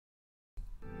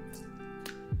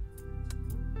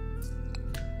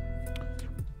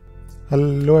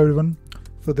Hello everyone.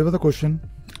 So there was a question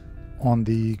on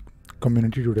the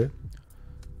community today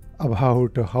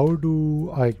about how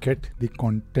do I get the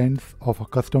contents of a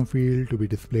custom field to be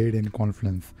displayed in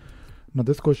Confluence. Now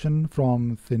this question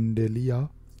from Cindelia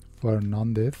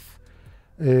Fernandez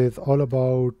is all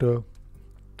about,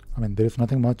 there is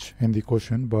nothing much in the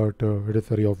question, but it is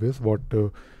very obvious what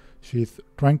she's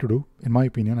trying to do. In my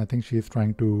opinion, I think she is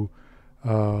trying to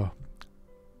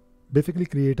basically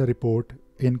create a report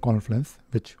in Confluence,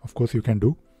 which of course you can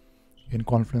do. In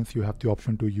Confluence, you have the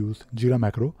option to use Jira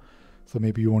macro. So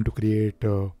maybe you want to create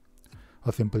a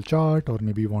simple chart, or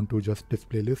maybe you want to just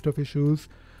display list of issues.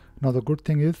 Now the good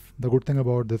thing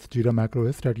about this Jira macro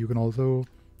is that you can also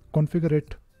configure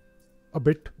it a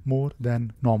bit more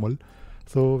than normal.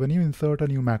 So when you insert a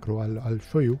new macro, I'll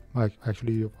show you. I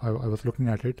was looking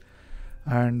at it,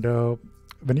 and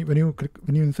when you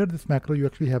insert this macro, you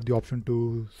actually have the option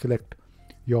to select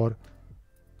your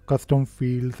custom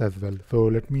fields as well. So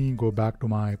let me go back to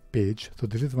my page. So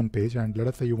this is one page, and let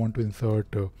us say you want to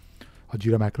insert a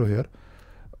Jira macro here.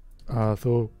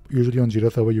 So usually on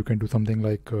Jira server you can do something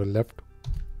like left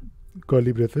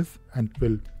curly braces, and it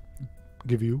will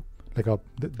give you like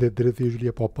there is usually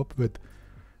a pop-up with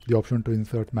the option to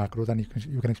insert macros, and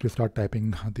you can actually start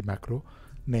typing the macro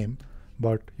name,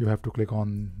 but you have to click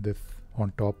on this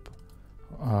on top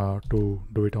to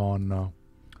do it on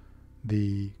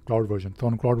the cloud version. So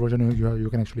on cloud version you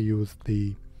can actually use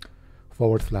the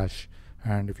 /,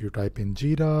 and if you type in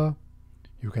Jira,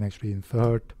 you can actually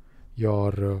insert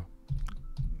your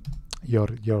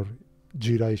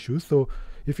Jira issues. So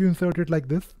if you insert it like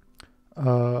this,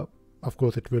 of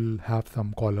course it will have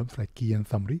some columns like key and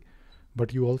summary,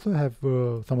 but you also have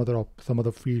some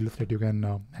other fields that you can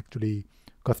actually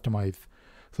customize.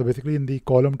 So basically in the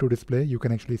column to display, you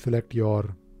can actually select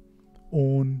your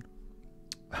own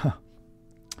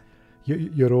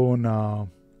your own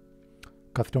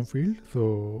custom field.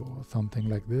 So something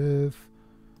like this,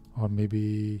 or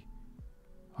maybe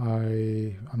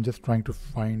I'm just trying to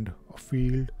find a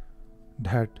field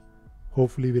that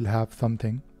hopefully will have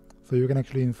something. So you can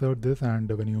actually insert this,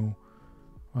 and when you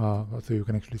so you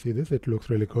can actually see this, it looks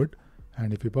really good,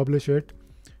 and if you publish it,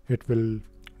 it will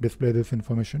display this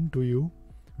information to you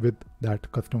with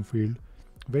that custom field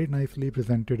very nicely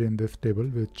presented in this table,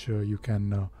 which you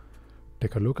can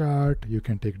take a look at. You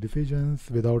can take decisions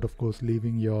without, of course,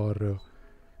 leaving your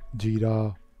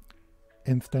Jira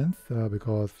instance,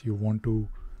 because you want to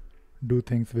do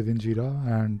things within Jira,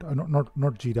 and not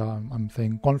Jira, I'm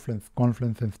saying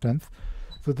Confluence instance.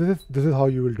 So this is how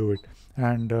you will do it,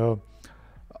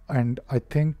 and I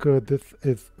think this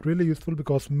is really useful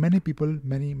because many people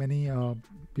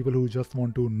who just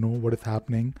want to know what is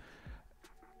happening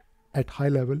at high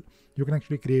level, you can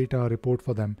actually create a report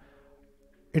for them.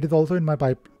 It is also in my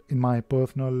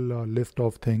personal list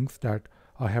of things that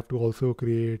I have to also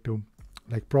create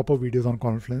like proper videos on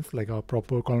Confluence, like a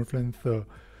proper Confluence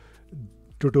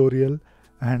tutorial,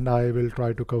 and I will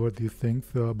try to cover these things.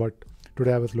 But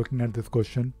today I was looking at this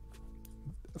question,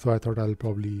 so I thought I'll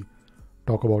probably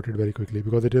talk about it very quickly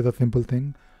because it is a simple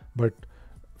thing, but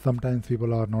sometimes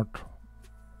people are not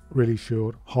really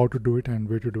sure how to do it and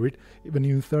where to do it. When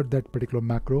you insert that particular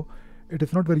macro, it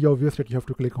is not very obvious that you have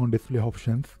to click on display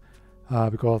options,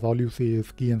 because all you see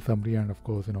is key and summary, and of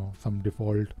course some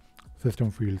default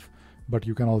system fields, but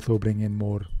you can also bring in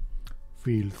more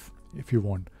fields if you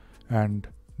want. And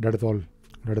that is all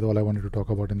I wanted to talk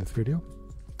about in this video.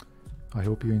 I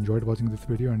hope you enjoyed watching this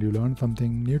video and you learned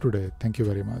something new today. Thank you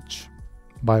very much.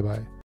 Bye bye.